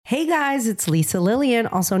Hey guys, it's Lisa Lillian,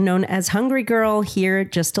 also known as Hungry Girl, here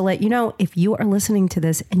just to let you know, if you are listening to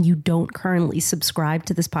this and you don't currently subscribe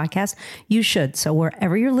to this podcast, you should. So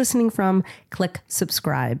wherever you're listening from, click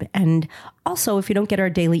subscribe. And also, if you don't get our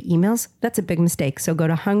daily emails, that's a big mistake. So go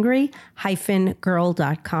to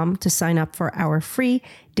hungry-girl.com to sign up for our free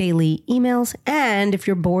daily emails. And if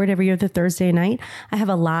you're bored every other Thursday night, I have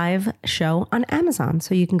a live show on Amazon.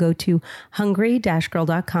 So you can go to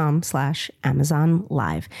hungry-girl.com/Amazon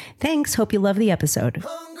Live. Thanks. Hope you love the episode.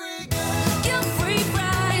 Get free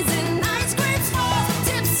fries and ice cream swirls,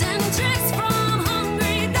 tips and tricks from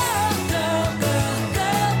Hungry Girl.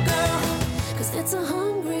 'Cause it's a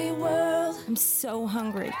hungry world. I'm so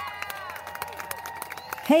hungry.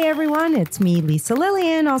 Hey everyone, it's me, Lisa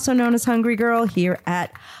Lillian, also known as Hungry Girl, here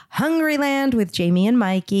at Hungryland with Jamie and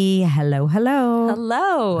Mikey. Hello, hello.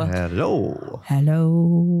 Hello. Hello.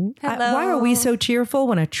 Hello. Hello. Why are we so cheerful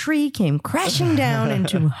when a tree came crashing down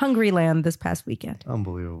into Hungryland this past weekend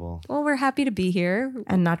Unbelievable. Well, we're happy to be here.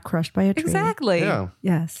 and not crushed by a tree? Exactly. Yeah.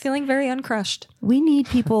 Yes. Feeling very uncrushed. We need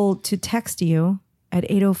people to text you at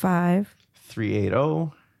 8:05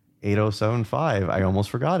 380-8075. I almost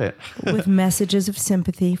forgot it. with messages of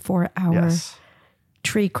sympathy for our Yes.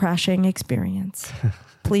 tree crashing experience.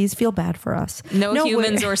 Please feel bad for us. No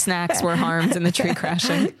humans wait. or snacks were harmed in the tree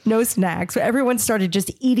crashing. No snacks. Everyone started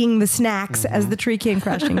just eating the snacks as the tree came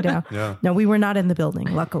crashing down. Yeah. No, we were not in the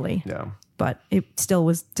building, luckily. Yeah. But it still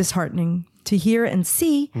was disheartening to hear and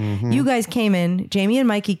see. You guys came in. Jamie and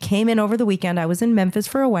Mikey came in over the weekend. I was in Memphis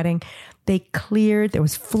for a wedding. They cleared. There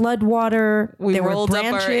was flood water. There were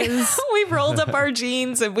branches. We rolled up our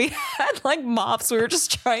jeans and we had like mops. We were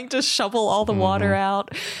just trying to shovel all the water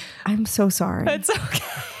out. I'm so sorry. It's okay.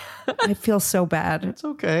 I feel so bad. It's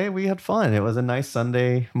okay. We had fun. It was a nice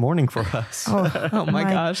Sunday morning for us. Oh my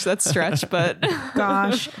gosh, that's stretch, but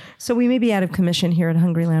Gosh. So we may be out of commission here at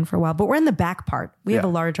Hungryland for a while, but we're in the back part. We have a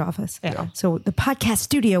Yeah. large office. Yeah. So the podcast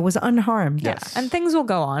studio was unharmed. Yes. and things will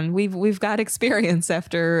go on. We've got experience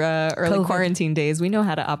after early COVID. quarantine days. We know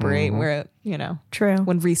how to operate. We're True.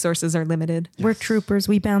 when resources are limited. We're troopers.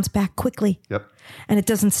 We bounce back quickly. Yep. And it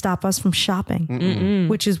doesn't stop us from shopping,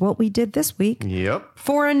 which is what we did this week Yep.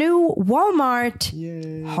 for a new Walmart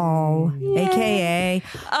haul, aka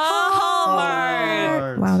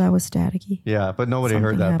Hallmark. wow, that was staticky. Yeah, but nobody Something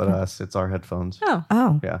heard that but happened. us. It's our headphones.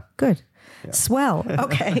 Oh, Yeah. good, swell.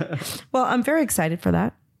 Okay, well, I'm very excited for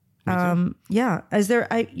that. Yeah,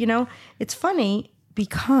 it's funny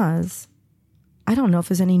because I don't know if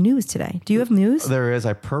there's any news today. Do you have news? There is.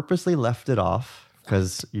 I purposely left it off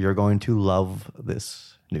because you're going to love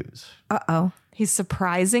this news. Uh-oh. He's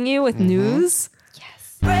surprising you with news.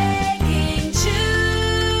 Breaking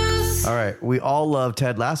news. All right. We all love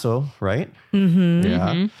Ted Lasso, right? Mm-hmm.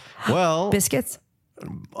 Yeah. Well, Biscuits?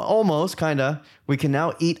 almost, kind of. We can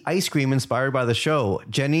now eat ice cream inspired by the show.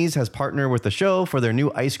 Jenny's has partnered with the show for their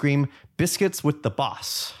new ice cream, Biscuits with the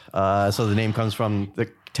Boss. So the name comes from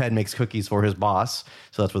Ted makes cookies for his boss.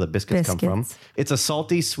 So that's where the biscuits come from. Biscuits. It's a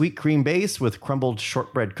salty, sweet cream base with crumbled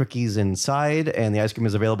shortbread cookies inside. And the ice cream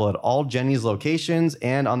is available at all Jenny's locations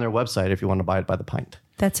and on their website if you want to buy it by the pint.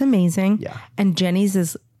 That's amazing. Yeah. And Jenny's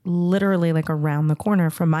is literally like around the corner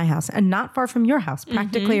from my house and not far from your house,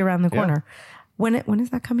 practically around the corner. When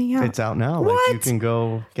is that coming out? It's out now. Like you What? can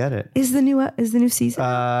go get it. Is the new season?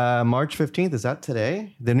 March 15th. Is that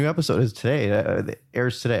today? The new episode is today. It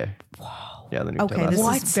airs today. Wow. Yeah, the new Okay, Ted this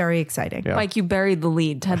Lasso. is very exciting. Yeah. Mike, you buried the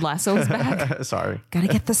lead. Ted Lasso's back. Sorry. Gotta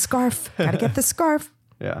get the scarf. Gotta get the scarf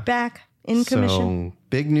Yeah. back in commission. So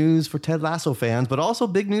big news for Ted Lasso fans, but also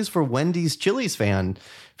big news for Wendy's Chili's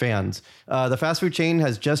fans. The fast food chain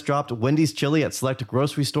has just dropped Wendy's Chili at select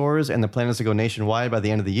grocery stores, and the plan is to go nationwide by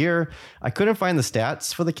the end of the year. I couldn't find the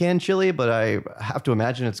stats for the canned chili, but I have to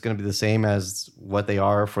imagine it's going to be the same as what they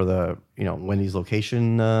are for the Wendy's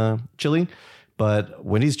location chili. But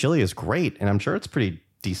Wendy's Chili is great, and I'm sure it's pretty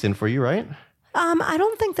decent for you, right? I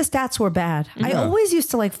don't think the stats were bad. I always used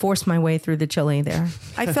to like force my way through the chili there.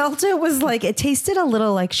 I felt it was like, it tasted a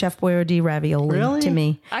little like Chef Boyardee ravioli Really? to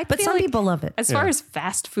me. I But feel some like people love it. As far as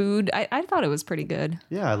fast food, I thought it was pretty good.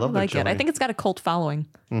 Yeah, I love I the like chili. it. I think it's got a cult following.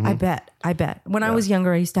 I bet. When I was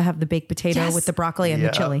younger, I used to have the baked potato Yes. with the broccoli and Yeah.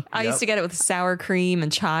 the chili. I used to get it with sour cream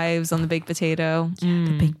and chives on the baked potato.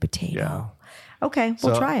 The baked potato. Yeah. Okay,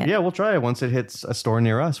 we'll try it. Yeah, we'll try it. Once it hits a store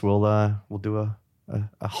near us, we'll do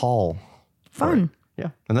a haul. for it. Fun. Yeah,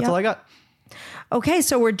 and that's all I got. Okay,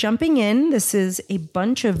 so we're jumping in. This is a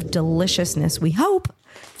bunch of deliciousness, we hope,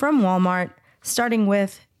 from Walmart, starting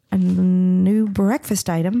with a new breakfast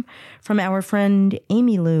item from our friend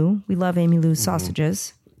Amy Lou. We love Amy Lou's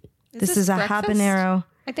sausages. This is a breakfast? habanero.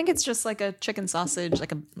 I think it's just like a chicken sausage,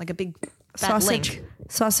 like a big link.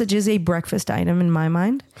 Sausage is a breakfast item in my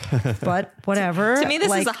mind, but whatever. To me, this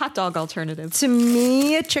Like, is a hot dog alternative. to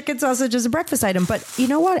me, a chicken sausage is a breakfast item. But you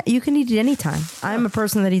know what? You can eat it anytime. I'm a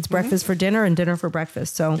person that eats breakfast for dinner and dinner for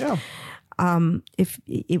breakfast. So Yeah. if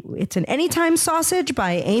it's an anytime sausage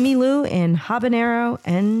by Amy Lou in habanero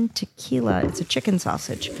and tequila. It's a chicken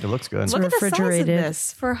sausage. It looks good. Look at the size of refrigerated.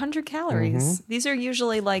 this for 100 calories. These are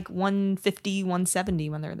usually like 150, 170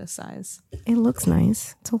 when they're this size. It looks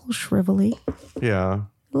nice. It's a little shrivelly. Yeah.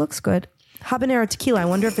 It looks good. Habanero tequila. I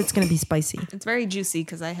wonder if it's going to be spicy. It's very juicy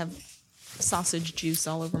because I have sausage juice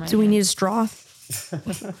all over my Do we hands. need a straw?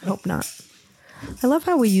 Hope not. I love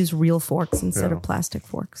how we use real forks instead Yeah. of plastic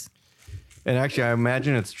forks. And actually, I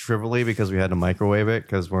imagine it's shrivelly because we had to microwave it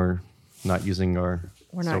because we're not using our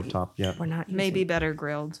stovetop yet. We're not. Maybe using- better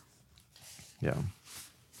grilled. Yeah.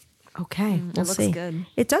 Okay. We'll looks see. good.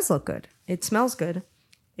 It does look good. It smells good.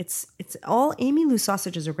 It's all Amy Lou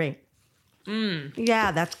sausages are great.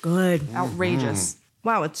 Yeah, that's good. Outrageous.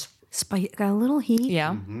 Wow, it's got a little heat.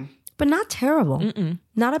 Yeah. But not terrible.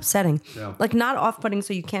 Not upsetting. Yeah. Like not off-putting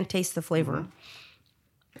so you can't taste the flavor.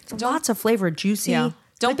 It's lots of flavor, juicy. Yeah.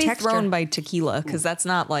 Don't good be texture. thrown by tequila because that's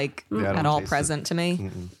not like I at don't all taste it. present to me.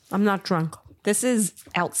 I'm not drunk. This is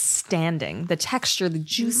outstanding. The texture, the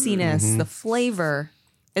juiciness, the flavor.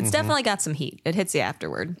 It's definitely got some heat. It hits you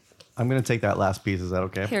afterward. I'm going to take that last piece. Is that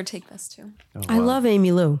okay? Here, take this too. I love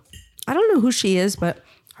Amy Lou. I don't know who she is, but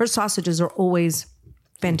her sausages are always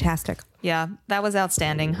fantastic. Yeah, that was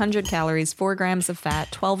outstanding. 100 calories, 4 grams of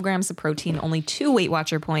fat, 12 grams of protein, only 2 Weight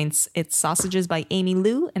Watcher points. It's sausages by Amy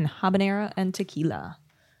Lou and habanero and tequila.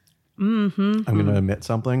 I'm going to admit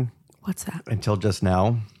something. What's that? Until just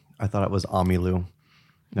now, I thought it was Amilu.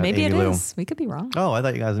 not Maybe Amy it Lou. is. We could be wrong. Oh, I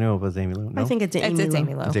thought you guys knew it was Amy Lou. No? I think it's Amy It's Lou.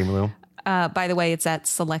 Amy Lou. It's Amy Lou. By the way, it's at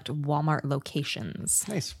select Walmart locations.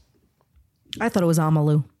 Nice. I thought it was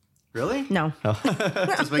Amalu. Really? No.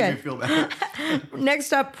 Just make me feel bad.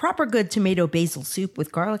 Next up, Proper Good tomato basil soup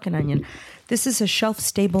with garlic and onion. This is a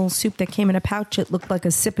shelf-stable soup that came in a pouch. It looked like a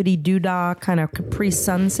sippity-doo-dah kind of Capri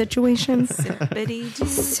Sun situation.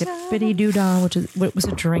 Sippity-doo-dah, which was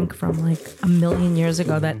a drink from like a million years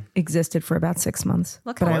ago that existed for about 6 months.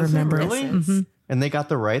 Look but how I Was it remember really? it. And they got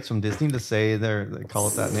the rights from Disney to say they call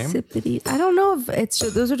it that name. Sippity. I don't know if it's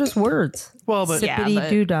those are just words. Well, but Yeah, Sippity but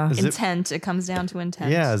doo-dah. intent. It comes down to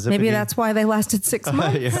intent. yeah, Maybe zippity. that's why they lasted 6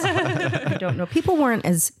 months. yeah, I don't know. People weren't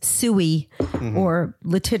as suey or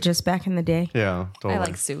litigious back in the day. yeah, totally. I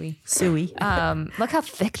like suey. Suey. Look how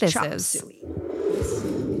thick this Chop is. suey.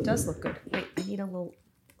 It does look good. Wait, I need a little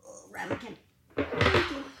ramekin.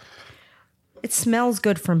 It smells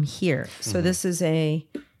good from here. So this is a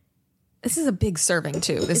This is a big serving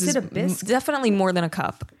too. This Is is it a bisque? definitely more than a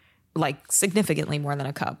cup. Like significantly more than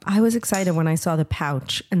a cup. I was excited when I saw the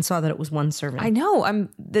pouch and saw that it was one serving. I know.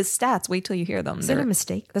 The stats. Wait till you hear them. Is it a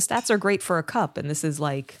mistake? The stats are great for a cup, and this is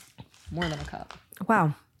like more than a cup.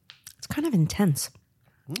 Wow. It's kind of intense.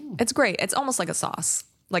 It's great. It's almost like a sauce.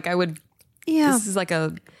 Like I would. Yeah. This is like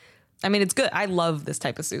a. I mean, it's good. I love this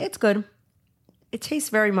type of soup. It's good. It tastes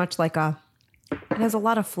very much like it has a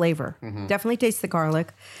lot of flavor. Definitely tastes the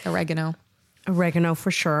garlic, Oregano. oregano for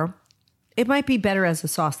sure. It might be better as a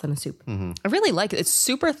sauce than a soup. I really like it. It's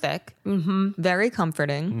super thick. Very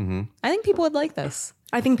comforting. I think people would like this.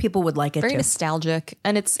 I think people would like it Very too. nostalgic,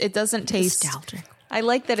 and it doesn't taste Nostalgic. I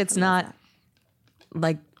like that it's not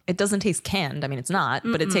like it doesn't taste canned. I mean, it's not,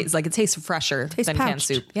 but it tastes fresher than canned pouched.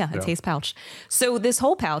 soup. Yeah, it tastes pouched. So this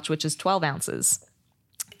whole pouch, which is 12 ounces,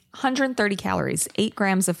 130 calories, 8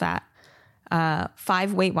 grams of fat,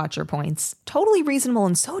 5 Weight Watcher points, totally reasonable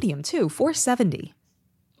in sodium too, 470.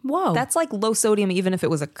 Whoa. That's like low sodium, even if it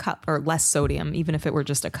was a cup, or less sodium, even if it were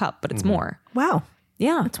just a cup, but it's more. wow.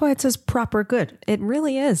 Yeah. That's why it says Proper Good. It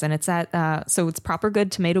really is. And it's at, so it's Proper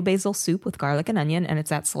Good tomato basil soup with garlic and onion, and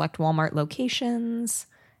it's at select Walmart locations.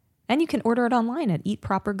 And you can order it online at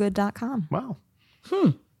eatpropergood.com. Wow.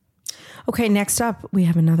 Okay, next up, we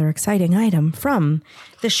have another exciting item from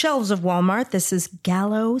the shelves of Walmart. This is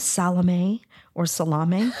Gallo Salame or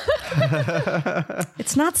Salame.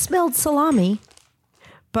 It's not spelled salami,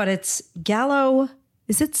 but it's Gallo.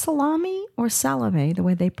 Is it salami or salame, the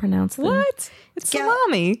way they pronounce it? What? It's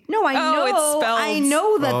salami. No, I know. It's spelled I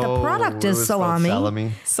know that the Oh, product it is was spelled salami. salami.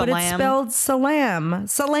 But it's Salam. spelled salam.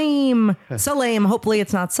 Salam. Hopefully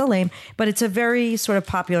it's not salam, but it's a very sort of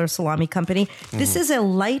popular salami company. This is a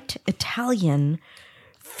light Italian,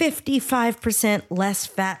 55% less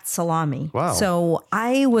fat salami. Wow. So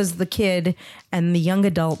I was the kid and the young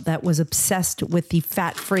adult that was obsessed with the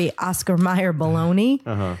fat-free Oscar Mayer bologna.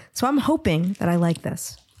 So I'm hoping that I like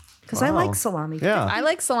this because I Wow. like salami. Yeah. I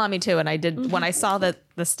like salami too. And I did, when I saw that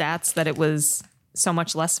the stats that it was so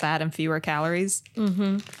much less fat and fewer calories.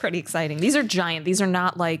 Mm-hmm. Pretty exciting. These are giant. These are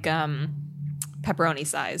not like pepperoni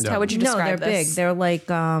sized. No. How would you No, describe they're big. this? They're like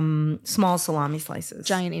small salami slices.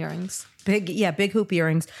 Giant earrings. Big hoop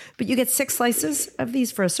earrings. But you get 6 slices of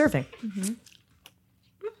these for a serving.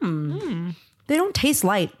 They don't taste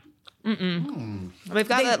light. They've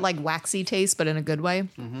got that like waxy taste, but in a good way.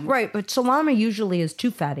 Right, but salami usually is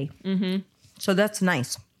too fatty. So that's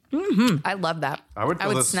nice. I love that. I would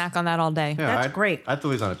throw this- snack on that all day. Yeah, That's I'd, great. I'd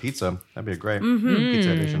throw these on a pizza. That'd be a great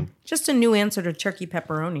pizza addition. Just a new answer to turkey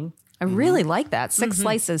pepperoni. I really like that. 6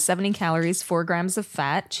 slices, 70 calories, 4 grams of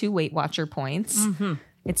fat, 2 Weight Watcher points.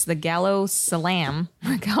 It's the Gallo Salami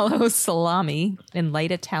in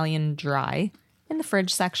light Italian dry in the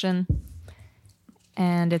fridge section.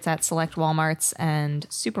 And it's at select Walmarts and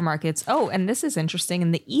supermarkets. Oh, and this is interesting.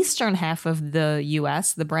 In the eastern half of the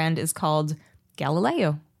U.S., the brand is called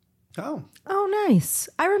Galileo. Oh, Oh, nice.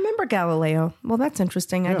 I remember Galileo. Well, that's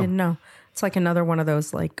interesting. I didn't know. It's like another one of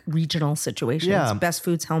those like regional situations. Yeah. Best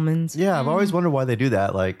Foods Hellman's. yeah. I've always wondered why they do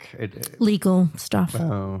that. Like, Legal stuff,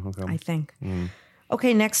 oh, okay. I think.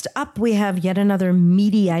 Okay, next up we have yet another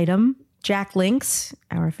meaty item. Jack Link's,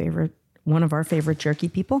 one of our favorite jerky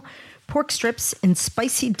people. Pork strips in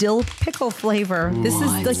spicy dill pickle flavor. This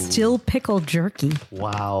is the dill pickle jerky.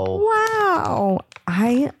 Wow. Wow.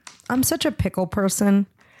 I'm such a pickle person.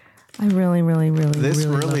 I really This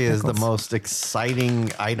love really is the pickles. most exciting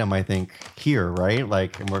item, I think, here, right?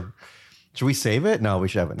 Like, and should we save it? No, we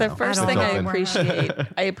should have it The now. first don't thing I know.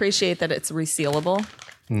 appreciate that it's resealable.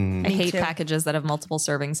 I hate too. packages that have multiple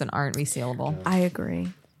servings and aren't resealable. I agree.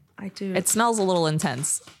 I do. It smells a little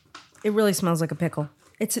intense. It really smells like a pickle.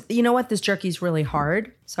 It's, you know what? This jerky's really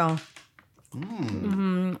hard. So,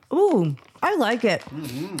 ooh, I like it.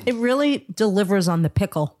 It really delivers on the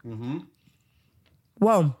pickle.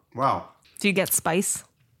 Whoa. Wow. Do you get spice?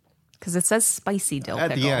 Because it says spicy dill At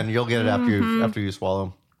pickle. the end, you'll get it after you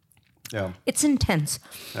swallow. Yeah. It's intense.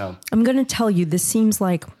 Yeah. I'm going to tell you, this seems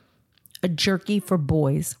like a jerky for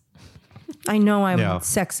boys. I know I'm Yeah.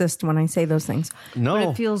 sexist when I say those things. No. But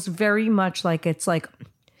it feels very much like it's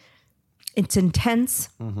intense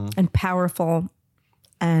and powerful,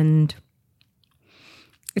 and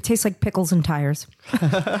it tastes like pickles and tires.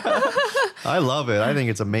 I love it. I think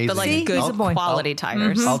it's amazing. But like See? good He's a boy. quality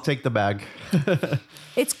tires. I'll take the bag.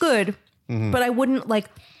 It's good, but I wouldn't like.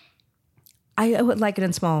 I would like it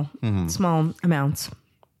in small amounts.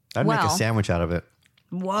 I'd make a Well- sandwich out of it.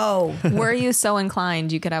 Whoa! Were you so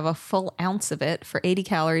inclined, you could have a full ounce of it for 80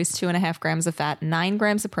 calories, 2.5 grams of fat, 9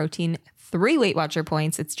 grams of protein, 3 Weight Watcher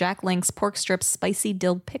points. It's Jack Link's pork strips spicy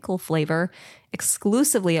dill pickle flavor,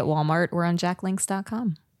 exclusively at Walmart or on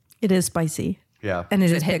jacklinks.com. It is spicy, Yeah. and it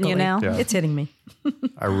is it hitting you pickly. now? Yeah. It's hitting me.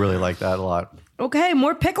 I really like that a lot. Okay,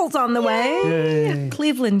 more pickles on the way.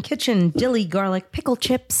 Cleveland Kitchen Dilly Garlic Pickle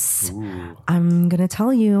Chips. I'm going to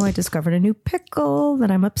tell you, I discovered a new pickle that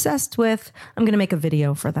I'm obsessed with. I'm going to make a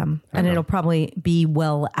video for them, and it'll probably be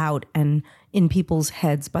well out and in people's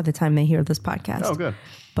heads by the time they hear this podcast. Oh, good.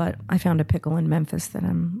 But I found a pickle in Memphis that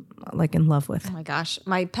I'm like in love with. Oh my gosh.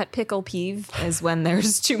 My pet pickle peeve is when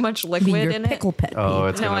there's too much liquid Your in pickle it. pet Oh, peeve.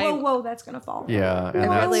 it's No, gonna. Whoa, that's going to fall. Yeah. And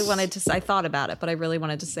I really that's- wanted to, I thought about it, but I really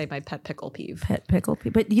wanted to say my pet pickle peeve. Pet pickle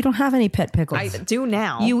peeve. But you don't have any pet pickles. I do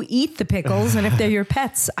now. You eat the pickles, and if they're your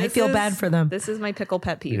pets, I This feel is- bad for them. This is my pickle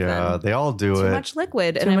pet peeve. Yeah, then. they all do Too it. much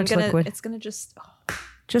liquid, and Too I'm much gonna. liquid. It's gonna just.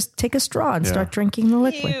 Just take a straw and start drinking the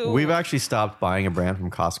liquid. Ew. We've actually stopped buying a brand from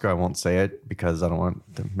Costco. I won't say it because I don't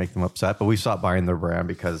want to make them upset, but we stopped buying their brand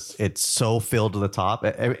because it's so filled to the top.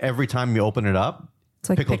 Every time you open it up, It's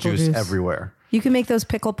like pickle juice everywhere. You can make those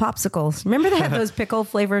pickle popsicles. Remember they had those pickle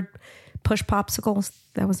flavored push popsicles?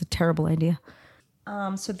 That was a terrible idea.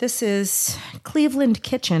 So this is Cleveland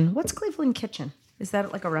Kitchen. What's Cleveland Kitchen? Is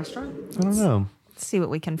that like a restaurant? I don't know. Let's see what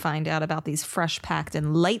we can find out about these fresh packed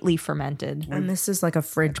and lightly fermented. And this is like a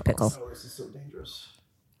fridge pickle. Oh, this is so dangerous.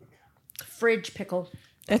 Fridge pickle.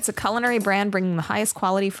 It's a culinary brand bringing the highest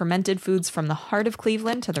quality fermented foods from the heart of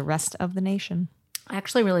Cleveland to the rest of the nation. I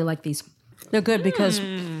actually really like these. They're good because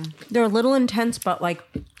they're a little intense, but like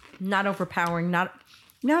not overpowering. Not,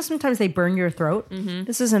 you know how sometimes they burn your throat?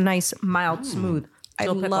 This is a nice, mild, smooth. I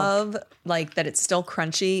dill pickle. love like that it's still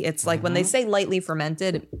crunchy. It's like when they say lightly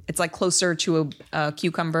fermented, it's like closer to a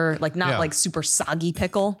cucumber, like not Yeah. like super soggy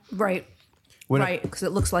pickle. Right. When Right, because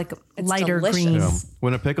it looks like It's lighter delicious. green.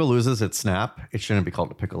 when a pickle loses its snap, it shouldn't be called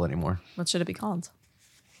a pickle anymore. What should it be called?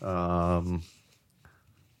 I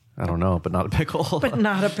don't know, but not a pickle. But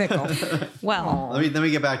not a pickle. Well, let me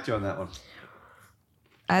get back to you on that one.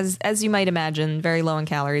 as you might imagine, very low in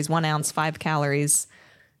calories. 1 ounce, 5 calories,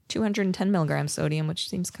 210 milligrams sodium, which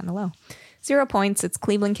seems kind of low. 0 points. It's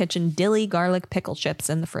Cleveland Kitchen dilly garlic pickle chips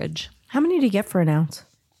in the fridge. How many do you get for an ounce?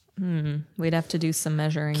 We'd have to do some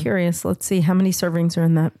measuring. Curious. Let's see how many servings are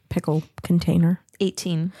in that pickle container.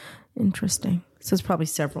 18. Interesting. So it's probably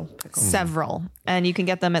several pickles. Several. And you can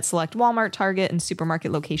get them at select Walmart, Target, and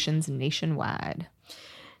supermarket locations nationwide.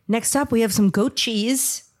 Next up, we have some goat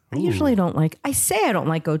cheese. I usually don't like. I say I don't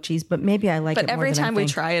like goat cheese, but maybe I like it. But more every than I time we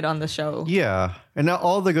think. try it on the show, Yeah. And now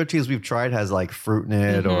all the goat cheese we've tried has like fruit in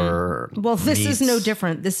it or. Well, this is meats. no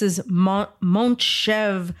different. This is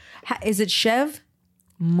Montchev. Is it Chev?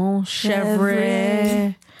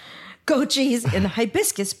 Montchevre. Goat cheese and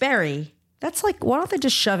hibiscus berry. That's like, why don't they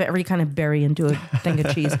just shove every kind of berry into a thing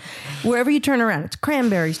of cheese? Wherever you turn around, it's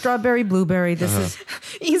cranberry, strawberry, blueberry. This is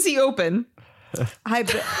easy open. hib-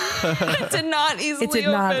 It did not easily It did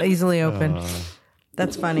open. not easily open.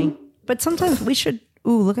 That's funny. But sometimes we should.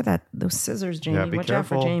 Ooh, look at that! Those scissors, Jamie. Yeah, be Watch out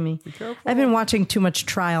careful. for Jamie. Be careful. I've been watching too much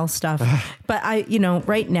trial stuff, but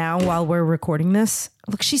right now while we're recording this,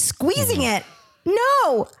 look, she's squeezing it.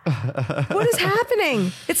 No, what is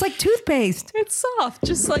happening? It's like toothpaste. It's soft,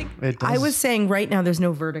 just like It does. I was saying right now, there's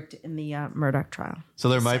no verdict in the Murdoch trial. So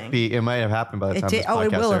there might be, it might have happened by the time this It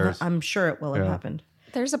podcast will have. airs. I'm sure it will have Yeah. happened.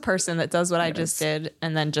 there's a person that does what I just did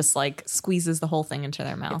and then just like squeezes the whole thing into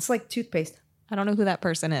their mouth. It's like toothpaste. I don't know who that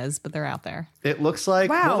person is, but they're out there. It looks like,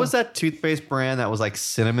 Wow. what was that toothpaste brand that was like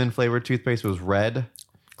cinnamon flavored toothpaste? It was red.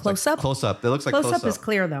 Close up. Close up. It looks like Close up is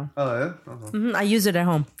clear though. Oh, yeah? Uh-huh. I use it at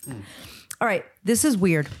home. All right, this is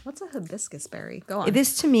weird. What's a hibiscus berry? Go on.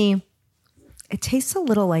 This to me, it tastes a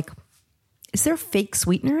little like. Is there fake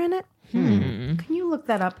sweetener in it? Can you look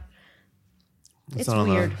that up? It's not on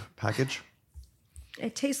the weird. package.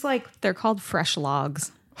 It tastes like. They're called fresh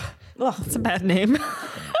logs. Ugh, It's a bad name.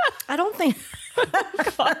 I don't think.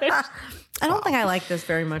 I don't think I like this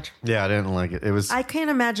very much. Yeah, I didn't like it. It was. I can't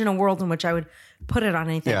imagine a world in which I would put it on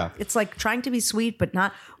anything. Yeah. It's like trying to be sweet, but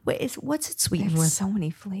not. Wait, what's it sweetened with? so many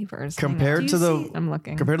flavors. Hang on. compared to the I'm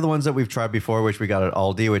looking. compared to the ones that we've tried before, which we got at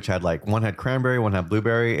Aldi, which had like one had cranberry, one had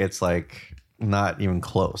blueberry. It's like not even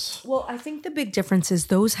close. Well, I think the big difference is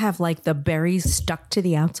those have like the berries stuck to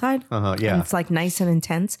the outside. Yeah. And it's like nice and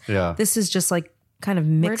intense. Yeah. This is just like kind of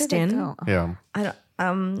Where mixed did it in. go? Yeah.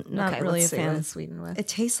 I'm not Okay, really let's a see what fan. it's sweetened with. It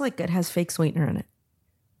tastes like it has fake sweetener in it.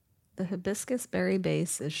 The hibiscus berry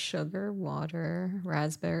base is sugar, water,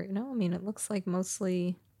 raspberry. No, I mean, it looks like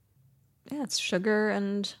mostly, yeah, it's sugar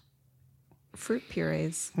and fruit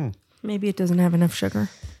purees. Maybe it doesn't have enough sugar.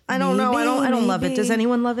 I don't know. I don't love it. Does maybe.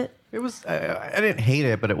 anyone love it? It was. I didn't hate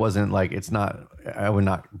it, but it wasn't like it's not. I would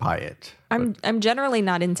not buy it. I'm generally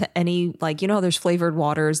not into any, like, you know, there's flavored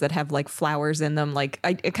waters that have like flowers in them. Like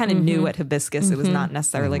I kind of knew at hibiscus it was not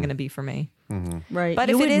necessarily going to be for me. Right. But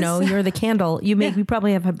you if would it is- know. You're the candle. You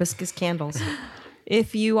probably have hibiscus candles.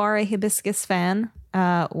 If you are a hibiscus fan,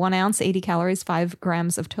 1 ounce, 80 calories, 5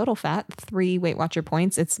 grams of total fat, 3 Weight Watcher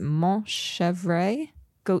points. It's Montchevre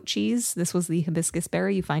goat cheese. This was the hibiscus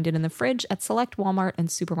berry. You find it in the fridge at select Walmart and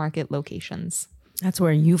supermarket locations. That's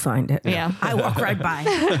where you find it. Yeah. I walk right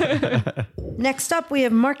by. Next up, we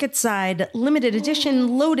have Market Side limited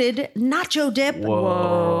edition loaded nacho dip.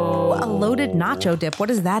 Whoa. A loaded nacho dip. What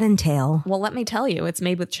does that entail? Well, let me tell you, it's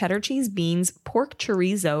made with cheddar cheese, beans, pork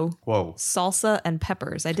chorizo, Whoa. salsa, and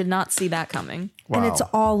peppers. I did not see that coming. And it's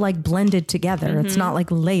all like blended together. It's not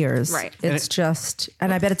like layers. Right. It's just,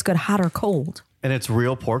 and I bet it's good hot or cold. And it's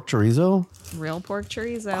real pork chorizo. Real pork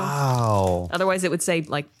chorizo. Wow. Otherwise, it would say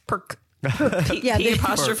like perk. P they-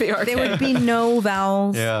 apostrophe R. There would be no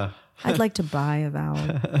vowels. Yeah. I'd like to buy a vowel.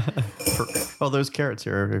 Oh, there's carrots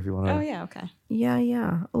here if you want to. Oh, yeah. Okay.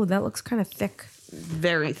 Yeah. Oh, that looks kind of thick.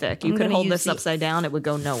 Very thick. You I'm could gonna hold use this the- upside down. It would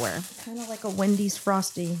go nowhere. Kind of like a Wendy's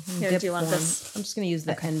Frosty. in Here, dip do you want form. this? I'm just going to use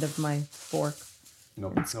the end of my fork.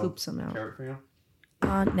 No, scoop some out. Carrot for you?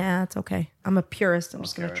 Nah, it's okay. I'm a purist. I'm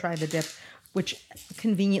just going to try the dip, which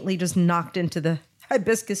conveniently just knocked into the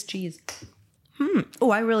hibiscus cheese. Oh,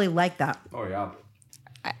 I really like that. Oh yeah.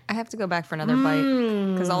 I have to go back for another bite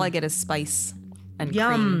because all I get is spice and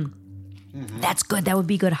cream. Yum. That's good. That would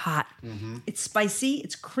be good hot. It's spicy.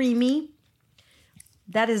 It's creamy.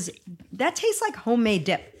 That tastes like homemade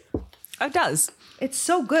dip. Oh, it does. It's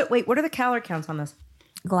so good. Wait, what are the calorie counts on this?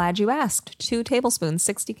 Glad you asked. 2 tablespoons,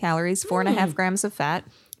 60 calories, 4.5 grams of fat,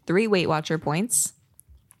 3 Weight Watcher points.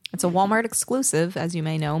 It's a Walmart exclusive, as you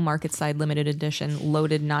may know, Market Side limited edition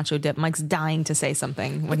loaded nacho dip. Mike's dying to say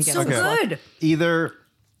something when he gets So this look. good. Either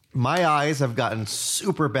my eyes have gotten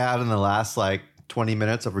super bad in the last like 20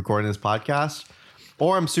 minutes of recording this podcast,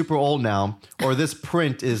 or I'm super old now, or this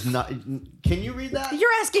print is not. Can you read that?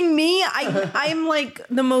 You're asking me? I'm like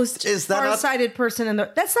the most Is that not- far-sighted person in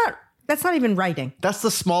the. That's That's not even writing. That's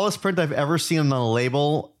the smallest print I've ever seen on a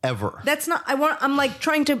label ever. That's not. I'm like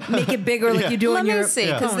trying to make it bigger, like you do Let on me your. see,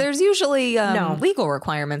 because phone. there's usually No. legal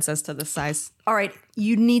requirements as to the size. All right,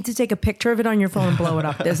 you need to take a picture of it on your phone and blow it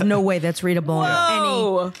up. There's no way that's readable. on any.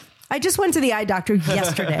 Oh, I just went to the eye doctor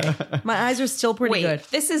yesterday. My eyes are still pretty wait, good.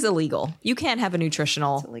 this is illegal. You can't have a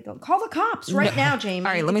nutritional. Illegal. Call the cops right now, Jamie.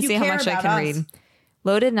 All right, let me if you see how care much I about can us. read.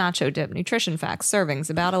 Loaded nacho dip, nutrition facts, servings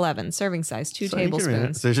about 11, serving size 2 So you can read it.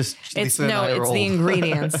 tablespoons. So just It's Lisa and I are it's old. the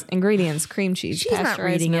ingredients. Ingredients: cream cheese, She's not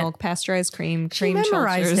pasteurized reading it. milk, pasteurized cream, cream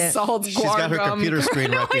memorized Chilters, it. salt, She's got her guar gum. computer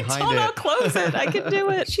screen right behind Don't it. close it. I can do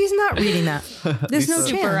it. She's not reading that. There's no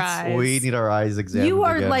Super chance. eyes. We need our eyes examined. You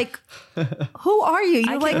are again. like, who are you? You're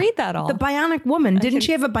can like read that all. The bionic woman. Didn't can-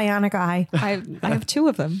 she have a bionic eye? I have 2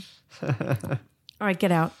 of them. All right,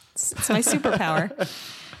 get out. It's my superpower.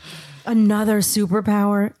 Another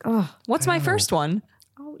superpower. Oh, What's my first one?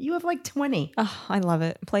 you have like 20. Oh, I love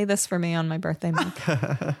it. Play this for me on my birthday month.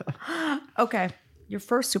 Okay. Your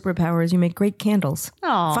first superpower is you make great candles.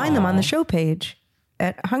 Aw. Find them on the show page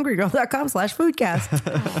at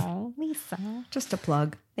hungrygirl.com/foodcast. Oh, Lisa. Just a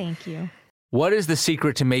plug. Thank you. What is the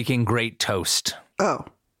secret to making great toast? Oh,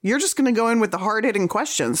 you're just going to go in with the hard-hitting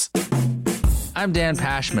questions. I'm Dan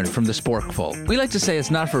Pashman from The Sporkful. We like to say it's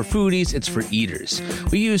not for foodies, it's for eaters.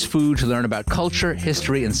 We use food to learn about culture,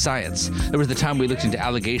 history, and science. There was the time we looked into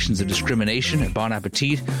allegations of discrimination at Bon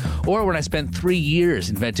Appetit, or when I spent 3 years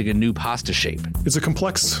inventing a new pasta shape. It's a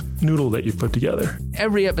complex noodle that you put together.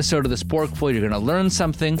 Every episode of The Sporkful, you're going to learn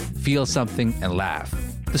something, feel something, and laugh.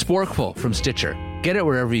 The Sporkful from Stitcher. Get it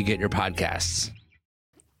wherever you get your podcasts.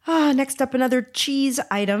 Next up, another cheese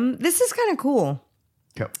item. This is kind of cool.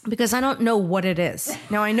 Yep. Because I don't know what it is.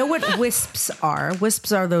 Now, I know what wisps are.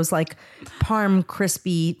 Wisps are those like parm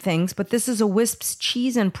crispy things, but this is a wisps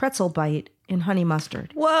cheese and pretzel bite in honey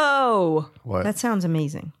mustard. Whoa. What? That sounds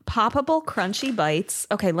amazing. Poppable crunchy bites.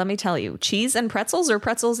 Okay, let me tell you. Cheese and pretzels or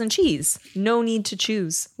pretzels and cheese? No need to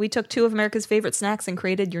choose. We took 2 of America's favorite snacks and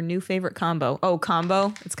created your new favorite combo. Oh,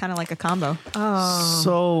 combo? It's kind of like a combo.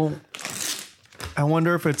 So I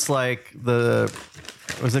wonder if it's like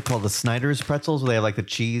what's it called? The Snyder's pretzels where they have like the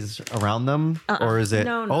cheese around them? Or is it,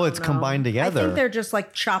 it's combined together. I think they're just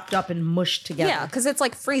like chopped up and mushed together. Yeah, because it's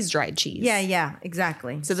like freeze-dried cheese. Yeah,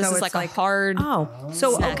 exactly. So this is it's like a hard...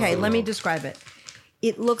 So, okay, let me describe it.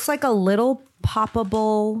 It looks like a little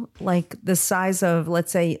poppable, like the size of,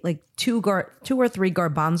 let's say, like 2 or 3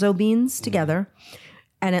 garbanzo beans together.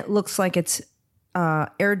 And it looks like it's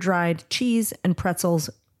air-dried cheese and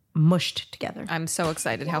pretzels mushed together. I'm so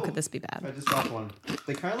excited. How could this be I bad? just got one.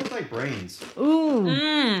 They kind of look like brains. That's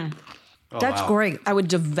wow. great. I would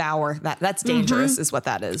devour that. That's dangerous is what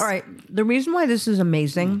that is. All right. The reason why this is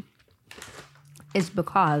amazing is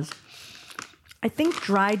because I think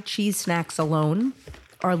dried cheese snacks alone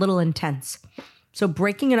are a little intense. So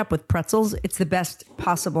breaking it up with pretzels, it's the best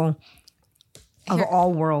possible of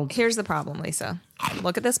all worlds. Here's the problem, Lisa.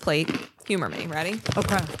 Look at this plate. Humor me. Ready?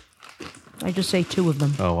 Okay. I just say 2 of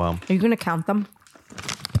them. Oh, wow. Are you going to count them?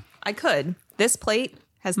 I could. This plate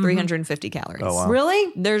has 350 calories. Oh, wow.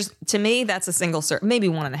 Really? To me, that's a single maybe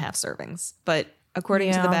 1.5 servings. But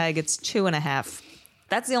according to the Yeah. bag, it's 2.5.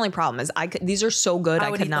 That's the only problem is these are so good, I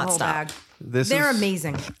would could eat the not whole stop. bag. This They're is,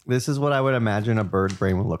 amazing. This is what I would imagine a bird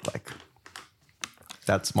brain would look like.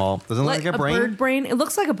 That small. Doesn't it look like a A brain? bird brain. It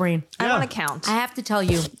looks like a brain. I Yeah. want to count. I have to tell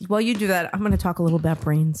you, while you do that, I'm going to talk a little about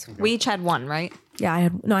brains. We each had 1, right? Yeah,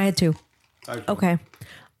 I had 2. Okay.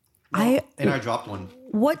 And I dropped one.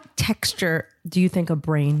 What texture do you think a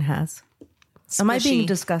brain has? Am I being Squishy,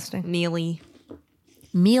 disgusting? mealy,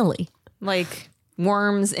 Mealy. like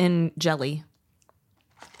worms in jelly.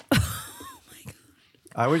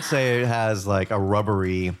 I would say it has like a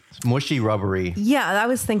rubbery, mushy rubbery. Yeah, I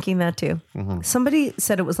was thinking that too. Somebody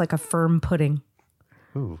said it was like a firm pudding.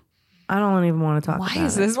 Ooh. I don't even want to talk Why about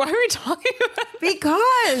is it. this? Why are we talking about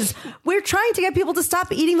Because we're trying to get people to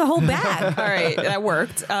stop eating the whole bag. All right, that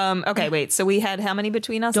worked. Okay, wait. So we had how many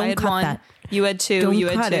between us? Don't I had cut 1. that. You had 2. Don't You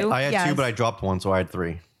had cut it. 2. I had Yes. 2, but I dropped one, so I had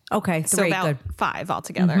 3. Okay, So 3. about Good. 5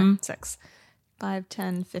 altogether. 6. 5,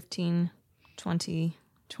 10, 15, 20,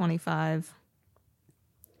 25,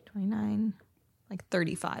 29, like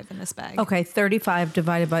 35 in this bag. Okay, 35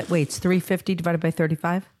 divided by, wait, it's 350 divided by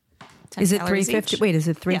 35? 10 Is it calories 350? each. Wait, is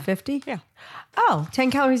it 350? Yeah. Oh,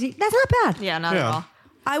 10 calories each. That's not bad. Yeah, not Yeah. at all.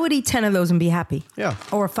 I would eat 10 of those and be happy. Yeah.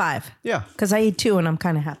 Or 5. Yeah. Because I ate 2 and I'm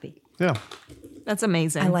kind of happy. Yeah. That's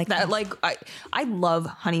amazing. I like that. Like I love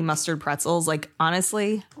honey mustard pretzels. Like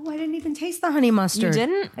honestly. Oh, I didn't even taste the honey mustard. You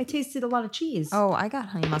didn't? I tasted a lot of cheese. Oh, I got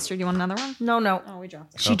honey mustard. You want another one? No. Oh, we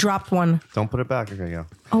dropped. She dropped one. Don't put it back. Okay, yeah.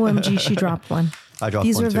 OMG, she dropped one. I dropped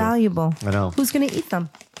These one are too. valuable. I know. Who's going to eat them?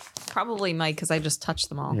 Probably Mike, because I just touched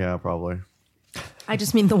them all. Yeah, probably. I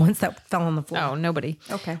just mean the ones that fell on the floor. Oh, nobody.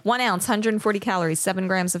 Okay. 1 ounce, 140 calories, 7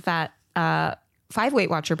 grams of fat, 5 Weight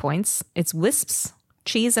Watcher points. It's Wisps,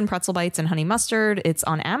 cheese and pretzel bites and honey mustard. It's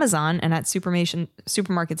on Amazon and at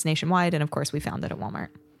supermarkets nationwide. And of course, we found it at Walmart.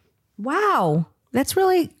 Wow. That's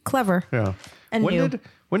really clever. Yeah. And new.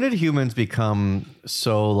 When did humans become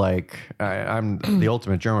so like I'm the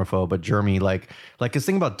ultimate germaphobe, but germy like this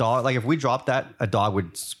thing about dog, like if we dropped that, a dog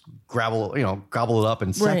would gobble it up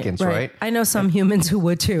in seconds, right? I know some humans who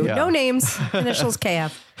would too. Yeah. No names. Initials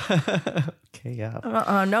KF. Okay,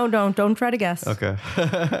 yeah. No, don't try to guess. Okay.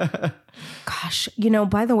 Gosh,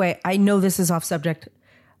 by the way, I know this is off subject.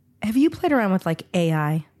 Have you played around with like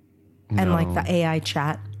AI and like the AI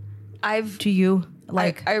chat? Do you?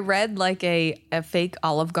 Like I read like a fake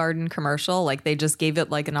Olive Garden commercial. Like they just gave it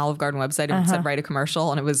like an Olive Garden website and said write a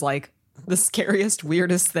commercial, and it was like the scariest,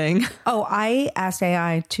 weirdest thing. Oh, I asked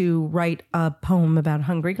AI to write a poem about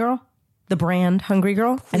Hungry Girl, the brand Hungry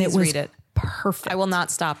Girl, and it Please was read it. perfect. I will not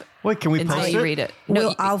stop. Wait, can we until post you it? read it.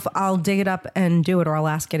 No, I'll dig it up and do it, or I'll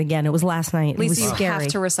ask it again. It was last night. It was Lisa, you scary. have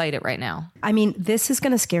to recite it right now. I mean, this is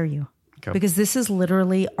going to scare you. Okay. Because this is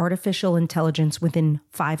literally artificial intelligence within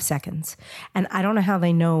 5 seconds. And I don't know how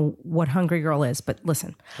they know what Hungry Girl is, but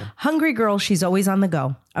listen. Hungry Girl, she's always on the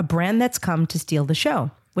go. A brand that's come to steal the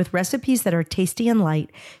show. With recipes that are tasty and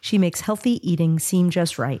light, she makes healthy eating seem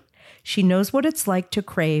just right. She knows what it's like to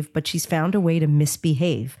crave, but she's found a way to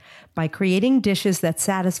misbehave by creating dishes that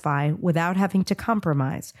satisfy without having to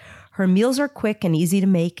compromise. Her meals are quick and easy to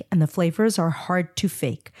make, and the flavors are hard to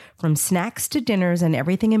fake. From snacks to dinners and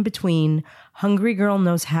everything in between, Hungry Girl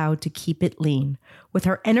knows how to keep it lean. With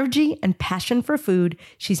her energy and passion for food,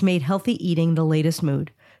 she's made healthy eating the latest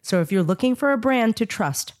mood. So if you're looking for a brand to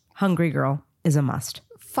trust, Hungry Girl is a must.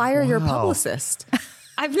 Fire your publicist.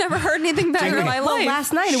 I've never heard anything better in my Well, life.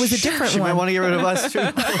 last night it was a different She might one. want to get rid of us too.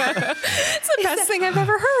 It's the best thing I've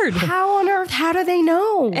ever heard. How on earth? How do they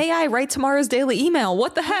know? AI, write tomorrow's daily email.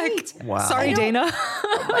 What the heck? Wow. Sorry, Dana.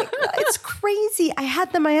 It's crazy. I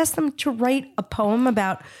asked them to write a poem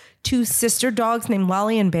about 2 sister dogs named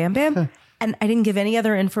Lolly and Bam Bam. And I didn't give any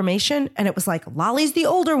other information. And it was like, Lolly's the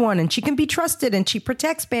older one and she can be trusted and she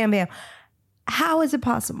protects Bam Bam. How is it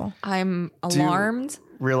possible? I'm alarmed.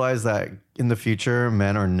 Realize that in the future,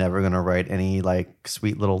 men are never going to write any like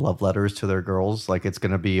sweet little love letters to their girls. Like it's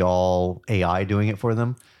going to be all AI doing it for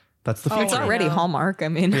them. That's the future. It's already Hallmark. I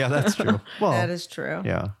mean, Yeah, that's true. Well, That is true.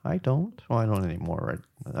 yeah, I don't. Well, I don't anymore.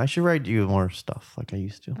 I should write you more stuff like I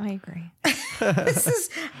used to. I agree. This is,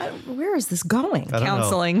 where is this going? I don't know.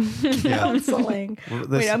 Counseling. Yeah. Counseling. This-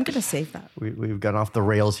 Wait, I'm going to save that. We've gone off the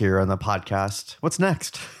rails here on the podcast. What's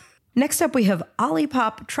next? Next up, we have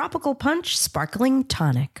Olipop Tropical Punch Sparkling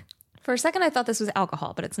Tonic. For a second, I thought this was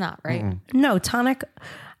alcohol, but it's not, right? No, tonic.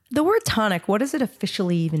 The word tonic, what does it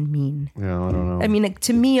officially even mean? Yeah, I don't know. I mean,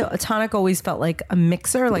 to me, a tonic always felt like a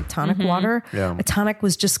mixer, like tonic water. Yeah. A tonic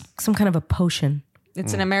was just some kind of a potion.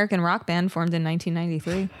 It's an American rock band formed in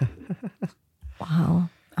 1993. Wow.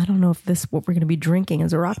 I don't know if this what we're going to be drinking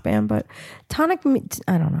as a rock band, but tonic,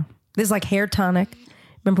 I don't know. There's like hair tonic.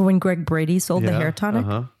 Remember when Greg Brady sold the Yeah, hair tonic?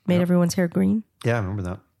 Made everyone's hair green? Yeah, I remember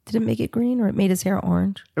that. Did it make it green or it made his hair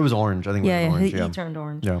orange? It was orange. I think it was Yeah, orange. he turned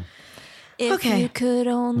orange. Yeah. If Okay. you could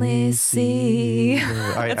only see.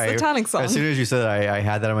 That's the tonic song. As soon as you said it, I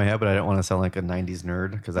had that in my head, but I didn't want to sound like a 90s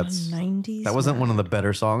nerd because that's 90s? that wasn't one of the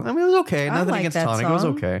better songs. I mean, it was okay. Nothing like against that Tonic. It was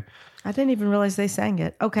song. okay. I didn't even realize they sang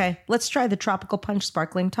it. Okay, let's try the Tropical Punch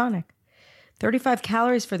Sparkling Tonic. 35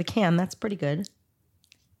 calories for the can. That's pretty good.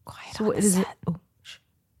 Quiet So on what the is set. it? Oh,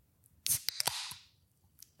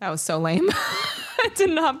 That was so lame. It did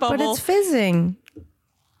not bubble. but it's fizzing.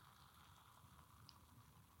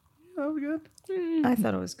 That was good. I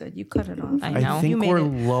thought it was good. You cut it off. I know. I think You made we're it-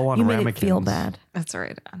 low on You ramekins. made it feel bad. That's all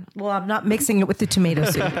right. Well, I'm not mixing it with the tomato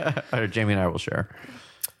soup. Jamie and I will share.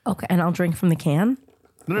 Okay, and I'll drink from the can.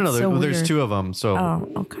 No. That's so There's weird. 2 of them. So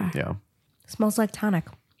Oh, okay. yeah. Smells like tonic.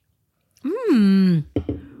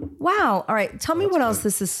 Wow. All right. Tell me what else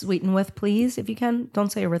this is sweetened with, please, if you can.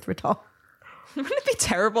 Don't say erythritol. Wouldn't it be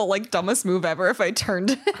terrible, like dumbest move ever if I turned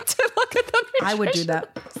to look at the I would do nutrition?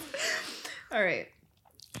 that. All right.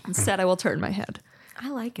 Instead, I will turn my head. I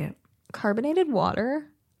like it. Carbonated water,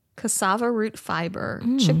 cassava root fiber,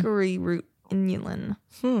 chicory root inulin,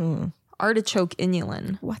 artichoke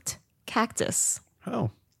inulin, What? cactus,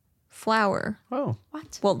 Oh. flower. Oh.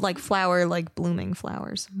 What? Well, like flower, like blooming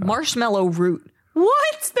flowers. Marshmallow root.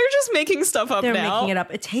 What? They're just making stuff up They're now. making it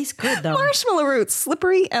up. It tastes good, though. Marshmallow root,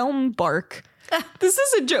 slippery elm bark. This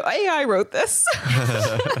is a joke. AI wrote this.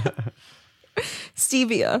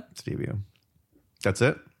 Stevia. Stevia. That's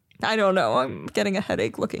it? I don't know. I'm getting a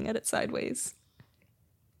headache looking at it sideways.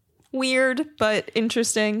 Weird, but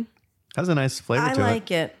interesting. Has a nice flavor I to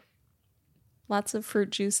like it. Lots of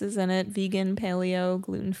fruit juices in it. Vegan, paleo,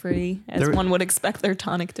 gluten-free, as There- one would expect their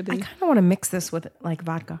tonic to I be. kind of want to mix this with like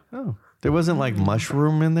vodka. Oh, there wasn't like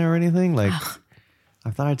mushroom in there or anything. Like,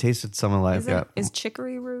 I thought I tasted something like that. Is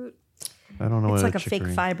chicory root? I don't know It's what like a fake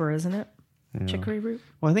chicory- fiber, isn't it? Chicory root.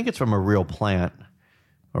 Well, I think it's from a real plant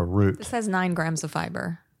or root. This has 9 grams of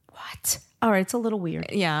fiber. What? All right, it's a little weird.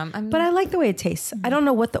 Yeah, But I like the way it tastes. I don't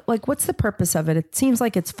know what the like. What's the purpose of it? It seems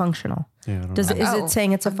like it's functional. Yeah, I don't Is Oh, it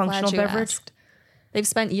saying it's a I'm glad functional you beverage? asked. They've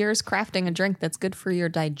spent years crafting a drink that's good for your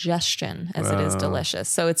digestion, as it is delicious.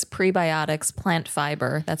 So it's prebiotics, plant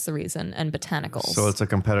fiber. That's the reason, and botanicals. So it's a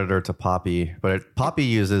competitor to Poppy, but Poppy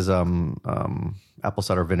uses apple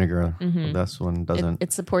cider vinegar. This one doesn't.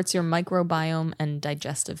 It supports your microbiome and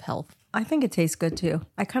digestive health. I think it tastes good too.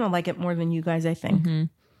 I kind of like it more than you guys. I think.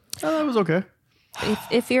 Oh, that was okay.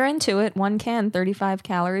 If you're into it, 1 can, 35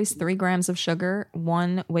 calories, 3 grams of sugar,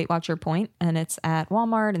 1 Weight Watcher point, and it's at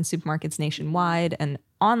Walmart and supermarkets nationwide and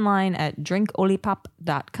online at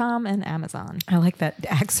drinkolipop.com and Amazon. I like that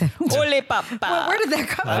accent. Olipapa. Where did that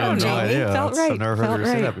come I from, have no Jamie? idea. Felt I've right. never heard Felt her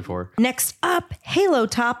say right. that before. Next up, Halo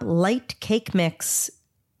Top Light Cake Mix.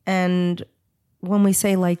 And when we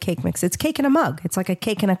say light cake mix, it's cake in a mug. It's like a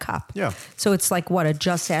cake in a cup. Yeah. So it's like what, a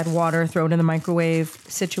just add water, throw it in the microwave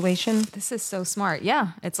situation? This is so smart.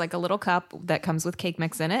 Yeah, it's like a little cup that comes with cake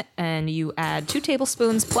mix in it, and you add 2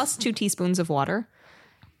 tablespoons plus 2 teaspoons of water,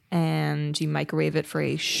 and you microwave it for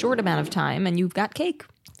a short amount of time, and you've got cake.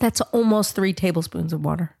 That's almost 3 tablespoons of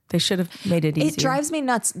water. They should have made it easier. It drives me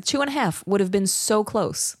nuts. 2.5 would have been so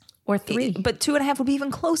close. Or 3. But 2.5 would be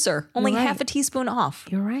even closer. Only You're right. half a teaspoon off.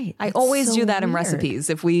 You're right. I That's always so do that in weird. recipes.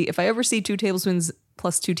 If I ever see 2 tablespoons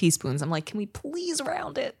plus 2 teaspoons, I'm like, can we please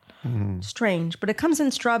round it? Strange, but it comes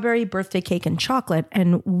in strawberry, birthday cake, and chocolate,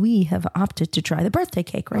 and we have opted to try the birthday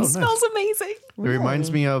cake, right? Smells amazing. It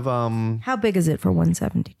reminds me of How big is it for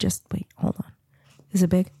 170? Just wait, hold on. Is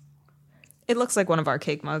it big? It looks like one of our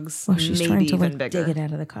cake mugs. Oh, she's maybe trying to even like bigger. dig it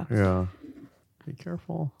out of the cup. yeah. Be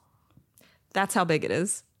careful. That's how big it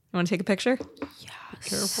is. You want to take a picture?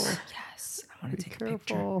 Careful. Yes, I want to take a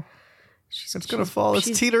picture. Careful. It's gonna fall. It's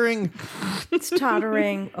teetering. It's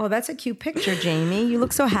tottering. Oh, that's a cute picture, Jamie. You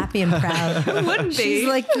look so happy and proud. Wouldn't She's be.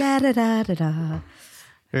 like da da da da da.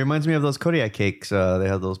 It reminds me of those Kodiak cakes. They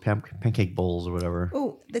have those pancake bowls or whatever.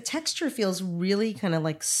 Oh, the texture feels really kind of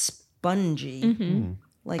like spongy, Mm-hmm.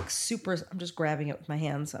 like super. I'm just grabbing it with my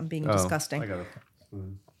hands. I'm being disgusting. I got it.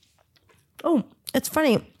 Oh, it's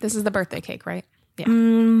funny. This is the birthday cake, right?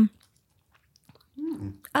 Yeah.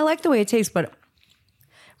 I like the way it tastes, but it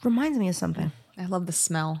reminds me of something I love the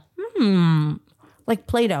smell. like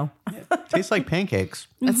Play-Doh. Tastes like pancakes.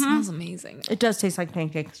 It smells amazing. It does taste like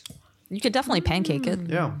pancakes. You could definitely pancake it.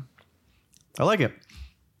 Yeah. I like it.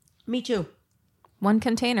 Me too. 1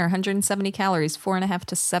 container, 170 calories, 4.5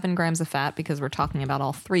 to 7 grams of fat, because we're talking about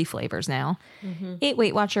all 3 flavors now. 8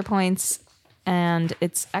 Weight Watcher points, and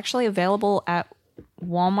it's actually available at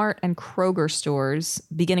Walmart and Kroger stores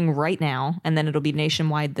beginning right now, and then it'll be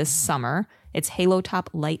nationwide this summer. It's Halo Top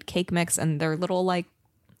Light Cake Mix, and they're little like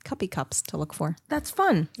cuppy cups to look for. That's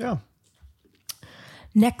fun. Yeah.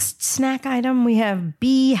 Next snack item, we have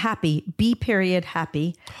Be Happy, B period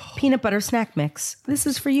happy, peanut butter snack mix. This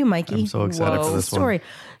is for you, Mikey. I'm so excited for Whoa. this one. Story.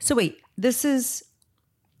 So wait, this is,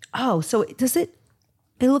 so does it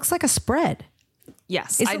looks like a spread.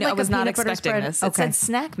 Yes, Is I it know. like I was a not peanut butter expecting spread? this. Okay. It said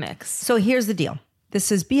snack mix. So here's the deal.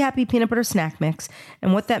 This is Be Happy peanut butter snack mix.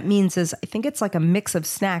 And what that means is I think it's like a mix of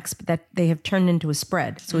snacks that they have turned into a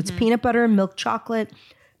spread. So it's peanut butter, milk chocolate,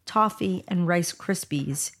 toffee, and Rice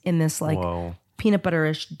Krispies in this like Whoa. peanut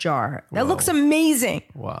butter-ish jar. That looks amazing.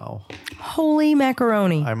 Wow. Holy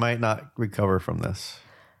macaroni. I might not recover from this.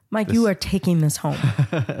 Mike, you are taking this home.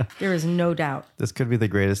 There is no doubt. This could be the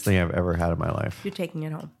greatest thing I've ever had in my life. You're taking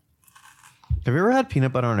it home. Have you ever had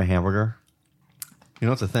peanut butter on a hamburger? You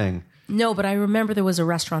know, it's a thing. No, but I remember there was a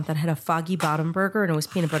restaurant that had a foggy bottom burger and it was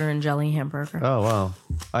peanut butter and jelly hamburger. Oh, wow.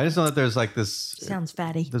 I just know that there's like this, Sounds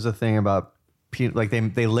fatty. there's a thing about peanut, like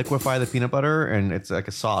they liquefy the peanut butter and it's like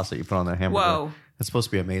a sauce that you put on the hamburger. Whoa. It's supposed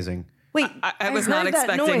to be amazing. Wait, I was not heard that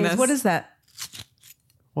expecting noise. this. What is that?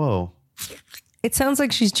 Whoa. It sounds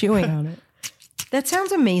like she's chewing on it. That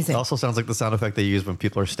sounds amazing. It also sounds like the sound effect they use when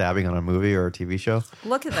people are stabbing on a movie or a TV show.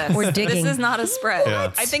 Look at this. Or digging. This is not a spread.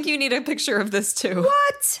 Yeah. I think you need a picture of this too.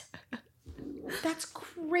 What? That's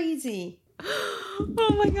crazy.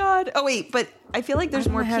 Oh my god. Oh wait, but I feel like there's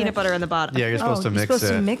more know how peanut to- butter in the bottom. Yeah, you're supposed to You're mix supposed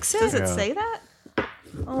it. to mix it? Does it Yeah. say that?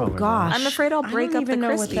 Oh gosh. I'm afraid I'll break I don't up the even Crispies.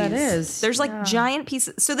 know what that is. There's like giant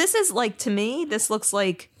pieces. So this is like, to me, this looks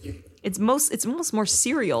like it's almost more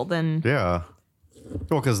cereal than. Yeah.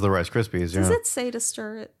 Well, because of the Rice Krispies. Does Yeah. it say to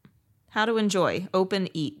stir it? How to enjoy, open,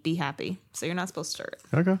 eat, be happy. So you're not supposed to stir it.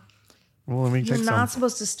 Okay. Well, let me You're take not some.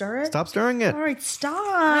 supposed to stir it? Stop stirring it. All right, stop.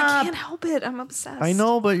 I can't help it. I'm obsessed. I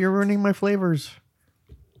know, but you're ruining my flavors.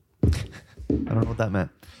 I don't know what that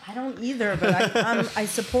meant. I don't either, but I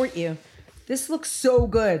support you. This looks so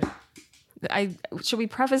good. Should we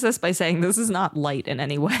preface this by saying this is not light in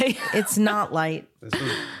any way? It's not light. This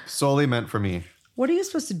was solely meant for me. What are you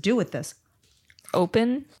supposed to do with this?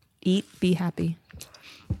 Open, eat, be happy.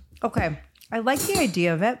 Okay, I like the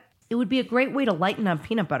idea of it. It would be a great way to lighten up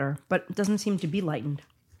peanut butter, but it doesn't seem to be lightened.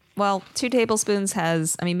 Well, 2 tablespoons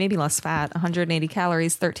has, maybe less fat, 180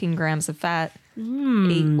 calories, 13 grams of fat,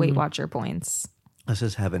 8 Weight Watcher points. This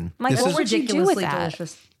is heaven. Mike, This what is, would you do with that?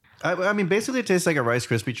 delicious. I mean, basically, it tastes like a Rice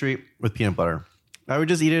Krispie treat with peanut butter. I would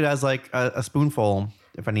just eat it as like a spoonful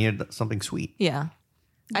if I needed something sweet. Yeah.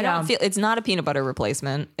 I Yeah. don't feel, it's not a peanut butter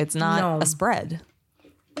replacement. It's not No. a spread.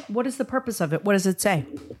 What is the purpose of it? What does it say?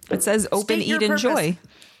 It says open, State your eat, purpose. enjoy.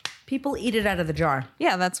 People eat it out of the jar.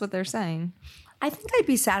 Yeah, that's what they're saying. I think I'd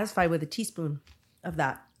be satisfied with a teaspoon of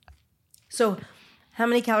that. So, how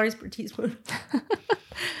many calories per teaspoon?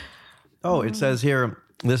 Oh, it says here,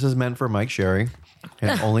 this is meant for Mike Sherry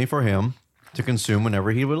and only for him to consume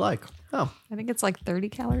whenever he would like. Oh, I think it's like 30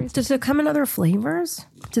 calories. Does it come in other flavors?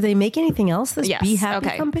 Do they make anything else? This Yes, Be Happy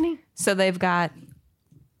okay. company? So they've got,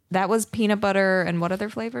 that was peanut butter and what other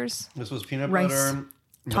flavors? this was peanut Rice, butter, milk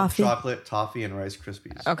toffee. chocolate, toffee, and Rice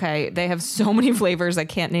Krispies. Okay, they have so many flavors. I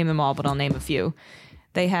can't name them all, but I'll name a few.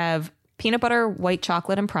 They have peanut butter, white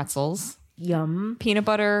chocolate, and pretzels. Yum. Peanut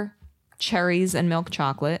butter, cherries, and milk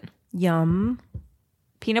chocolate. Yum.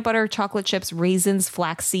 Peanut butter, chocolate chips, raisins,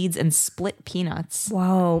 flax seeds, and split peanuts.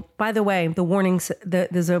 Wow. By the way, the warnings,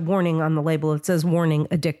 there's a warning on the label. It says warning,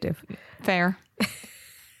 addictive. Fair.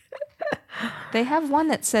 They have one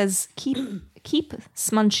that says keep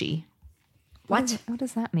smunchy. What? What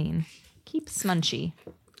does that mean? Keep smunchy.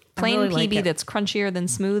 Plain really like PB it. that's crunchier than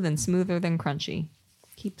smooth and smoother than crunchy.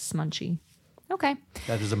 Keep smunchy. Okay.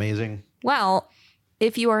 That is amazing. Well,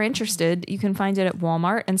 if you are interested, you can find it at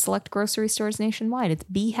Walmart and select grocery stores nationwide. It's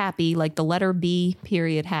Be Happy, like the letter B,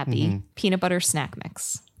 period, happy. Peanut butter snack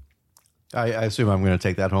mix. I assume I'm going to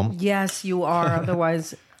take that home. Yes, you are.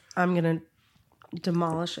 Otherwise, I'm going to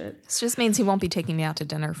demolish it. This just means he won't be taking me out to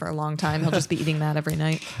dinner for a long time. He'll just be eating that every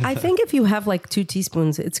night. I think if you have like 2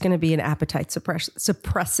 teaspoons, it's going to be an appetite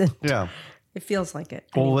suppressant. Yeah. It feels like it.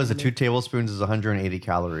 Well, what was it? 2 tablespoons is 180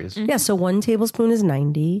 calories. Yeah, so 1 tablespoon is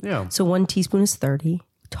 90. Yeah. So 1 teaspoon is 30.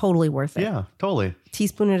 Totally worth it. Yeah, totally.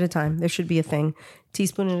 Teaspoon at a time. There should be a thing.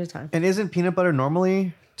 Teaspoon at a time. And isn't peanut butter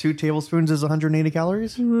normally 2 tablespoons is 180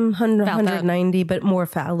 calories? 190, but more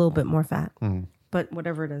fat, a little bit more fat. But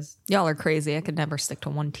whatever it is. Y'all are crazy. I could never stick to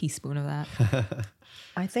 1 teaspoon of that.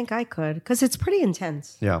 I think I could because it's pretty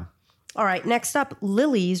intense. Yeah. All right, next up,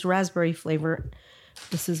 Lily's raspberry flavor.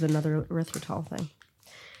 This is another erythritol thing.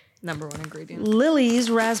 Number 1 ingredient. Lily's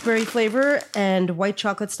raspberry flavor and white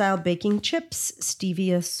chocolate style baking chips,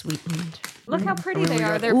 stevia sweetened. Look how pretty they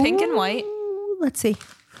are. They're pink and white. Ooh, let's see.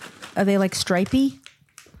 Are they like stripy?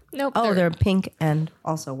 Nope. Oh, they're pink and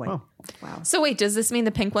also white. So wait, does this mean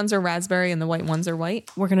the pink ones are raspberry and the white ones are white?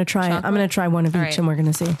 We're going to try it. I'm Chocolate? going to try one of each right. and we're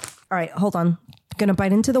going to see. All right, hold on. Going to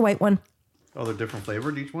bite into the white one. Oh, they're different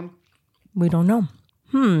flavored, each one? We don't know.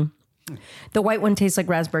 The white one tastes like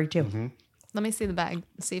raspberry too. Let me see the bag.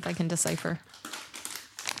 See if I can decipher.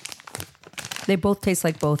 They both taste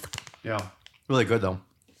like both. Yeah. Really good, though.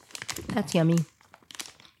 That's yummy.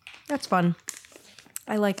 That's fun.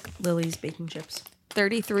 I like Lily's baking chips.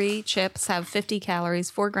 33 chips have 50 calories,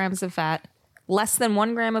 4 grams of fat, less than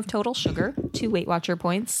 1 gram of total sugar, 2 Weight Watcher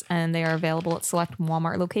points, and they are available at select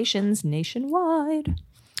Walmart locations nationwide.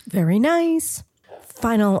 Very nice.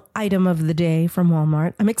 Final item of the day from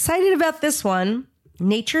Walmart. I'm excited about this one.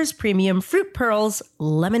 Nature's Premium Fruit Pearls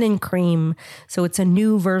Lemon and Cream. So it's a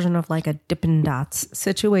new version of like a Dippin' Dots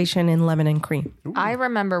situation in lemon and cream. I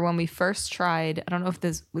remember when we first tried, I don't know if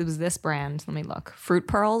it was this brand. Let me look. Fruit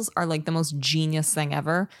Pearls are like the most genius thing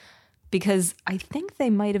ever because I think they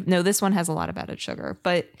might have, no, this one has a lot of added sugar,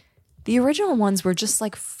 but the original ones were just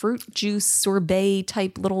like fruit juice sorbet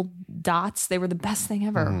type little dots. They were the best thing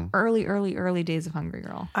ever. Early days of Hungry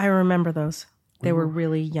Girl. I remember those. They were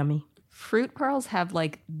really yummy. Fruit Pearls have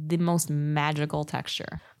like the most magical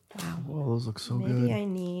texture. Oh, those look so Maybe I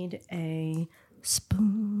need a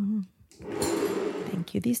spoon.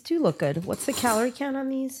 Thank you. These do look good. What's the calorie count on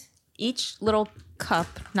these? Each little cup,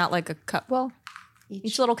 not like a cup, well,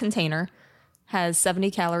 each little container has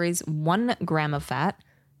 70 calories, 1 gram of fat,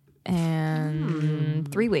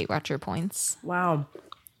 and 3 Weight Watcher points. Wow.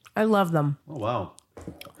 I love them. Oh, wow.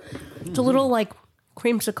 It's a little like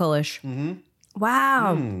creamsicle-ish.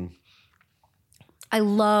 Wow. I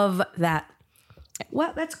love that.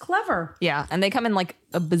 What? That's clever. Yeah, and they come in like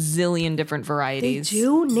a bazillion different They varieties.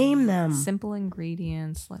 do name them. Simple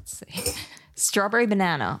ingredients. Let's see. Strawberry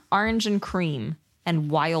banana, orange and cream,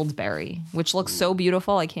 and wild berry, which looks so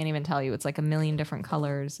beautiful. I can't even tell you. It's like a million different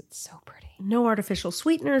colors. It's so pretty. No artificial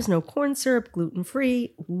sweeteners, no corn syrup,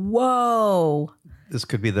 gluten-free. Whoa. This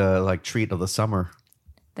could be the like treat of the summer.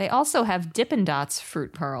 They also have Dippin' Dots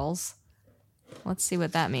fruit pearls. Let's see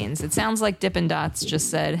what that means. It sounds like Dippin' Dots just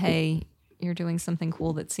said, hey, you're doing something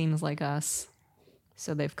cool that seems like us.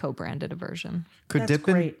 So they've co-branded a version. Could That's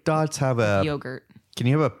Dippin' great. Dots have a? Yogurt. Can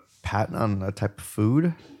you have a patent on a type of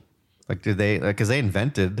food? Like, did they? Like, because they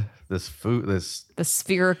invented this food, this The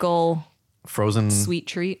spherical frozen. sweet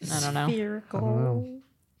treat. I don't know.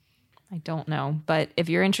 I don't know. But if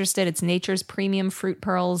you're interested, it's Nature's Premium Fruit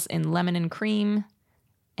Pearls in lemon and cream.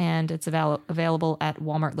 And it's available at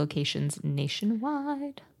Walmart locations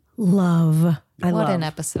nationwide. Love. I What love. an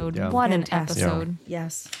episode. Yeah. What Fantastic. an episode.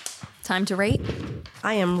 Yes. Time to rate?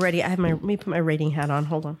 I am ready. I have let me put my rating hat on.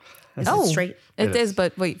 Hold on. Is it straight? It is,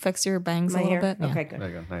 but wait, fix your bangs My a little hair? bit. Yeah. Okay, good. There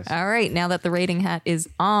you go. Nice. All right, now that the rating hat is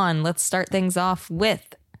on, let's start things off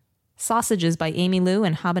with Sausages by Amy Lou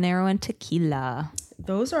and Habanero and Tequila.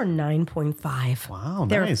 Those are 9.5. Wow,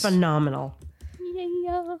 They're nice. phenomenal.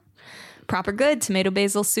 Yeah. Proper Good tomato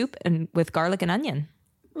basil soup and with garlic and onion.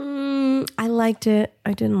 I liked it.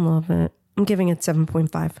 I didn't love it. I'm giving it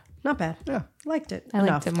 7.5. Not bad. Yeah. Liked it. I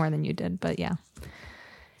liked it more than you did, but yeah.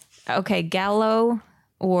 Okay, Gallo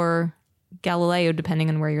or Galileo, depending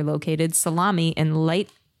on where you're located. Salami in light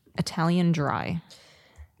Italian dry.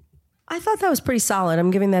 I thought that was pretty solid.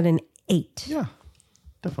 I'm giving that an 8. Yeah.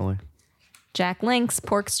 Definitely. Jack Link's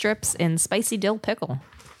pork strips in spicy dill pickle.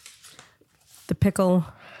 The pickle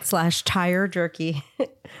 / tire jerky.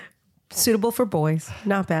 Suitable for boys.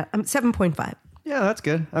 Not bad. I'm 7.5. Yeah, that's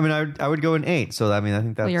good. I mean, I would go an 8. So I mean, I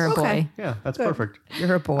think that's Well, you're a Okay. boy. yeah, that's perfect.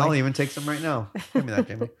 You're a boy. I'll even take some right now. Give me that,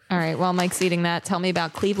 Jamie. All right, while Mike's eating that, tell me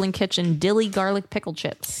about Cleveland Kitchen Dilly Garlic Pickle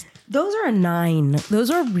Chips. Those are a 9. Those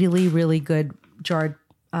are really, really good jarred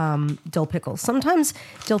dill pickles. Sometimes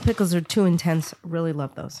dill pickles are too intense. Really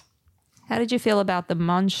love those. How did you feel about the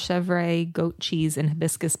Montchevre goat cheese and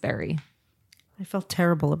hibiscus berry? I felt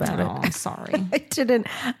terrible about Oh, it. I'm sorry. I didn't.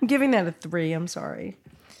 I'm giving that a 3. I'm sorry.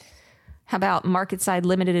 How about Market Side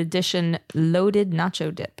limited edition loaded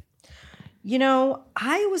nacho dip? You know,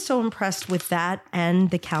 I was so impressed with that and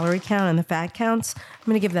the calorie count and the fat counts. I'm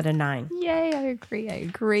going to give that a 9. Yay, I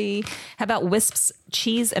agree. How about Wisps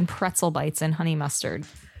cheese and pretzel bites and honey mustard?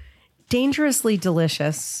 Dangerously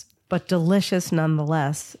delicious, but delicious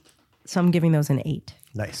nonetheless. So I'm giving those an 8.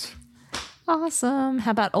 Nice. Awesome. How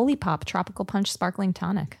about Olipop Tropical Punch Sparkling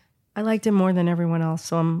Tonic? I liked it more than everyone else,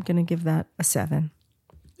 so I'm going to give that a 7.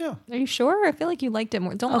 Yeah. Are you sure? I feel like you liked it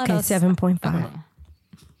more. Don't let Okay, us. 7.5.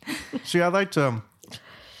 See, I like to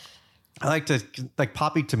like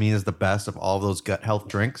Poppy to me is the best of all those gut health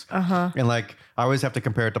drinks. And like I always have to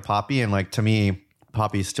compare it to Poppy, and like to me,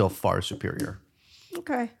 Poppy is still far superior.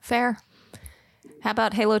 Okay. Fair. How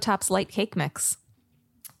about Halo Top's light cake mix?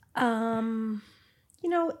 You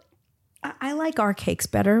know, I like our cakes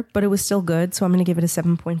better, but it was still good, so I'm going to give it a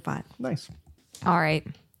 7.5. Nice. All right.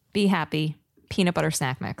 Be happy. Peanut butter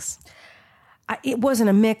snack mix. It wasn't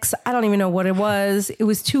a mix. I don't even know what it was. It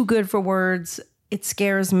was too good for words. It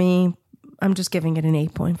scares me. I'm just giving it an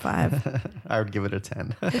 8.5. I would give it a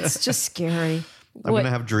 10. It's just scary. I'm going to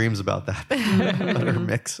have dreams about that butter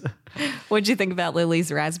mix. What'd you think about Lily's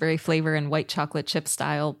raspberry flavor and white chocolate chip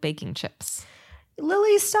style baking chips?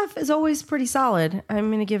 Lily's stuff is always pretty solid. I'm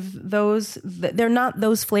going to give those, they're not,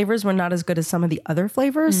 those flavors were not as good as some of the other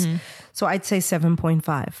flavors. So I'd say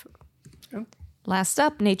 7.5. Last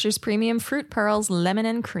up, Nature's Premium Fruit Pearls Lemon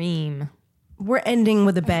and Cream. We're ending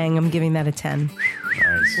with a bang. I'm giving that a 10.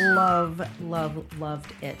 Nice. Loved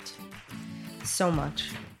it so much.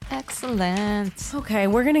 Excellent. Okay,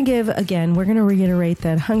 we're going to reiterate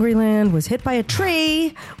that Hungryland was hit by a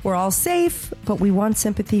tree. We're all safe, but we want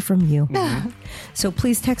sympathy from you. So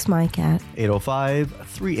please text Mike at,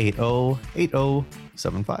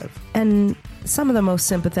 805-380-8075. and some of the most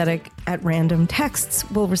sympathetic at random texts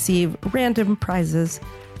will receive random prizes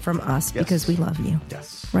from us because we love you.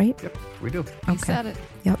 Yes. Right? Yep, we do. You said it.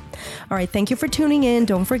 Yep. All right. Thank you for tuning in.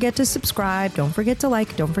 Don't forget to subscribe. Don't forget to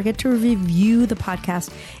like. Don't forget to review the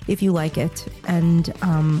podcast if you like it. And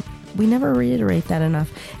we never reiterate that enough.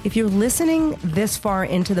 If you're listening this far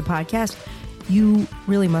into the podcast, you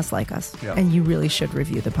really must like us. Yeah. And you really should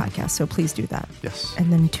review the podcast. So please do that. Yes.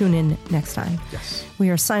 And then tune in next time. Yes. We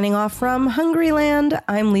are signing off from Hungryland.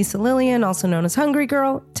 I'm Lisa Lillian, also known as Hungry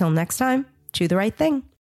Girl. Till next time, chew the right thing.